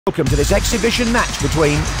Welcome to this exhibition match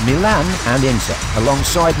between Milan and Inter.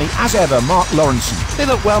 Alongside me, as ever, Mark Lawrenson. They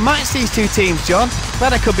look well matched, these two teams, John.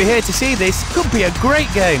 Glad I could be here to see this. Could be a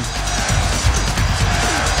great game.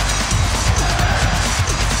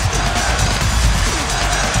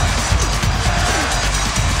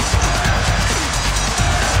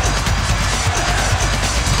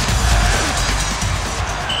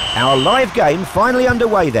 Our live game finally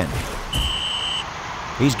underway then.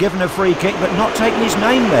 He's given a free kick but not taken his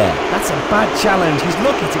name there. That's a bad challenge. He's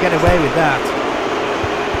lucky to get away with that.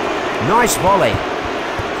 Nice volley.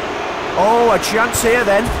 Oh, a chance here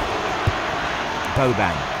then.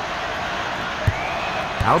 Boban.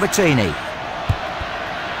 Albertini.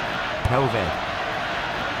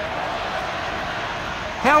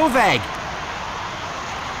 Helveg.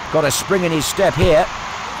 Got a spring in his step here.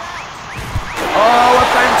 Oh, a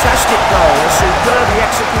fantastic goal. A superbly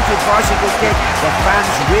executed bicycle kick. The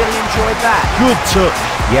fans really enjoyed that. Good touch.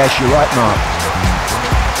 Yes, you're right, Mark.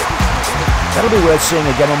 That'll be worth seeing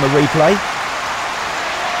again on the replay.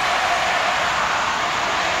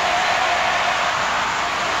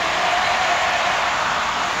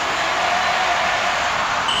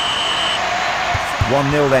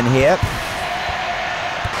 (1-0) then here.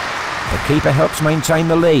 The keeper helps maintain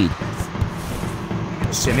the lead.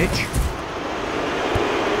 Simic.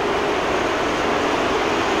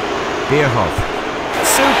 Bierhoff.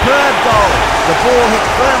 Superb goal! The ball hit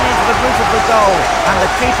firmly into the roof of the goal, and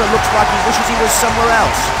the keeper looks like he wishes he was somewhere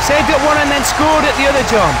else. Saved at one and then scored at the other,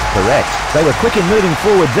 John. Correct. They were quick in moving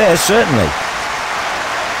forward there, certainly.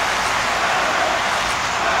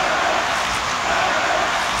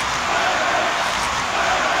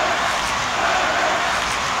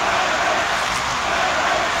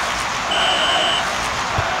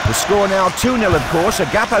 The score now 2-0, of course, a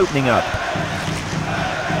gap opening up.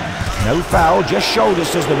 No foul, just shoulders,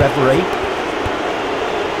 says the referee.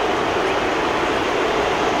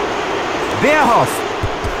 Bierhoff.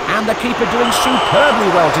 And the keeper doing superbly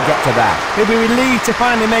well to get to that. He'll be relieved to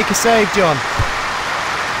finally make a save, John.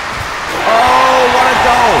 Oh, what a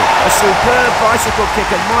goal! A superb bicycle kick,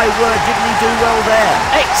 and my word, didn't he do well there?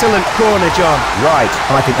 Excellent corner, John. Right,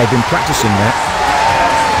 I think they've been practicing that.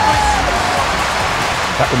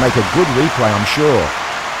 That will make a good replay, I'm sure.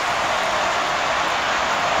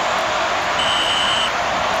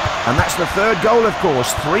 And that's the third goal, of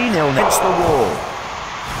course, 3-0 against the wall.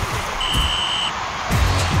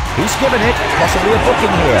 He's given it, possibly a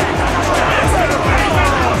booking here.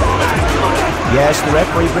 Yes, the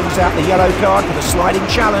referee brings out the yellow card for the sliding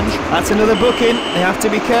challenge. That's another booking. They have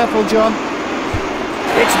to be careful, John.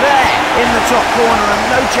 It's there, in the top corner, and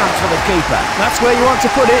no chance for the keeper. That's where you want to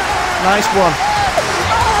put it. Nice one.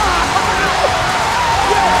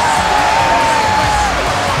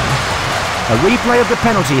 A replay of the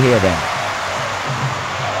penalty here then.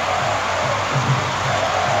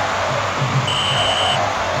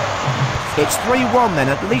 It's 3-1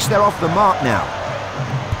 then, at least they're off the mark now.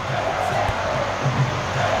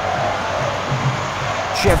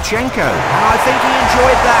 Shevchenko, and I think he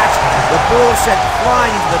enjoyed that. The ball sent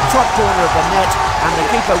flying into the top corner of the net, and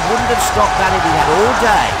the keeper wouldn't have stopped that if he had all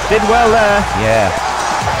day. Did well there. Yeah.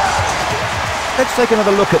 Let's take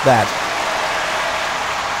another look at that.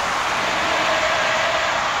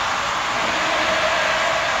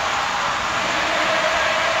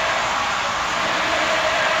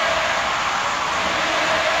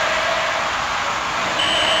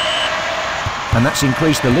 And that's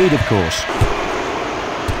increased the lead, of course.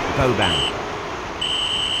 Boban.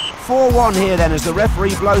 4-1 here then as the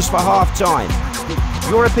referee blows for half-time.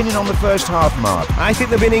 Your opinion on the first half, Mark? I think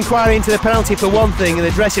there'll be an inquiry into the penalty for one thing in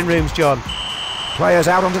the dressing rooms, John. Players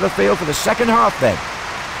out onto the field for the second half then.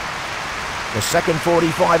 The second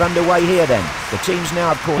 45 underway here then. The team's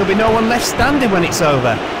now, of course... There'll be no one left standing when it's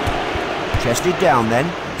over. Chested down then.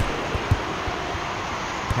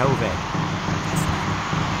 Helveg.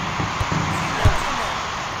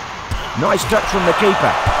 Nice touch from the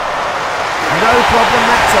keeper. No problem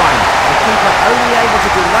that time. The keeper only able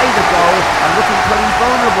to delay the goal and looking pretty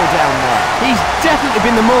vulnerable down there. He's definitely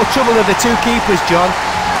been the more trouble of the two keepers, John.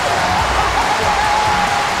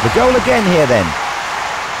 The goal again here then.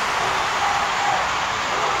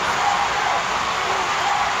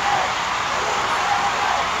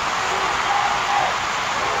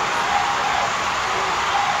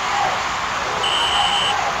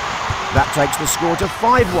 That takes the score to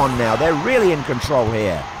 5-1 now. They're really in control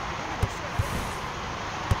here.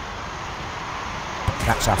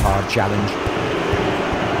 That's a hard challenge.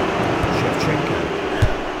 Shevchenko.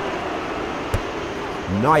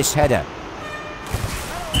 Nice header.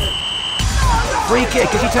 Free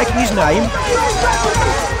kick. Is he taking his name?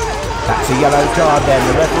 That's a yellow card then,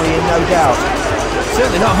 the referee in no doubt.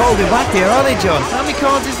 Certainly not holding back here, are they, John? How many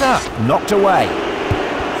cards is that? Knocked away.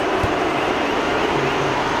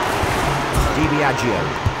 Di Biagio.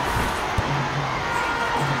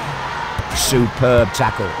 Superb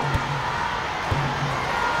tackle.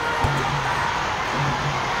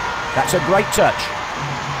 That's a great touch.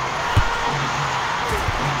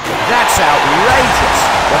 That's outrageous.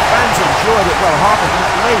 The fans enjoyed it, well, half of them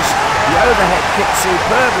at least. The overhead kick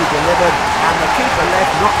superbly delivered, and the keeper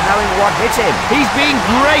left not knowing what hit him. He's being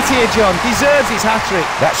great here, John. Deserves his hat-trick.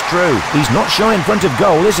 That's true. He's not shy in front of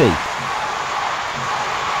goal, is he?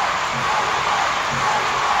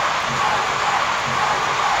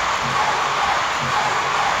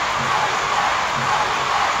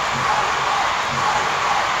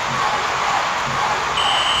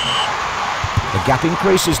 The gap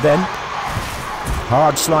increases then.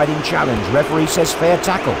 Hard sliding challenge. Referee says fair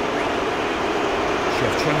tackle.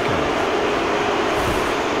 Shevchenko.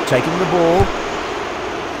 Taking the ball.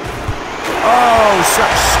 Oh,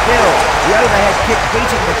 such skill. The overhead kick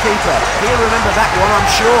beating the keeper. He'll remember that one, I'm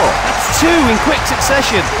sure. That's two in quick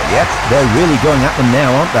succession. Yep, they're really going at them now,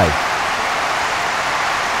 aren't they?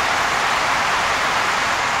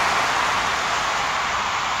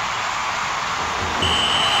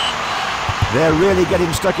 They're really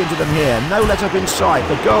getting stuck into them here. No let up in sight.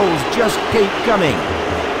 The goals just keep coming.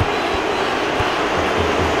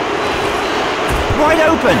 Wide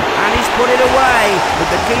open, and he's put it away.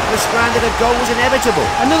 With the keeper stranded, a goal was inevitable.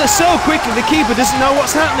 Another so quickly the keeper doesn't know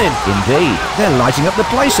what's happening. Indeed. They're lighting up the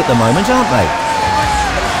place at the moment, aren't they?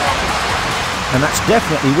 And that's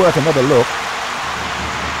definitely worth another look.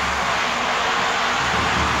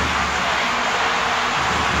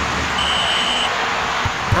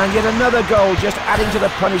 And yet another goal just adding to the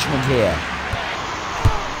punishment here.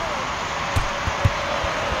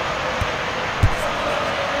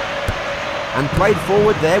 And played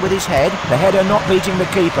forward there with his head. The header not beating the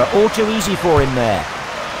keeper. All too easy for him there.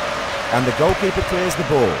 And the goalkeeper clears the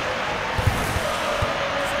ball.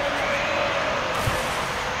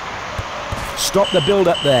 Stop the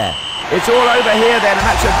build-up there. It's all over here then, and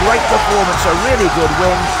that's a great performance. A really good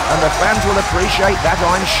win, and the fans will appreciate that,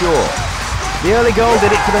 I'm sure. The early goal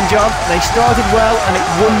did it for them, John. They started well and it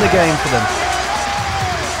won the game for them.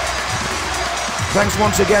 Thanks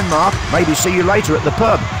once again, Mark. Maybe see you later at the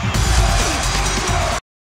pub.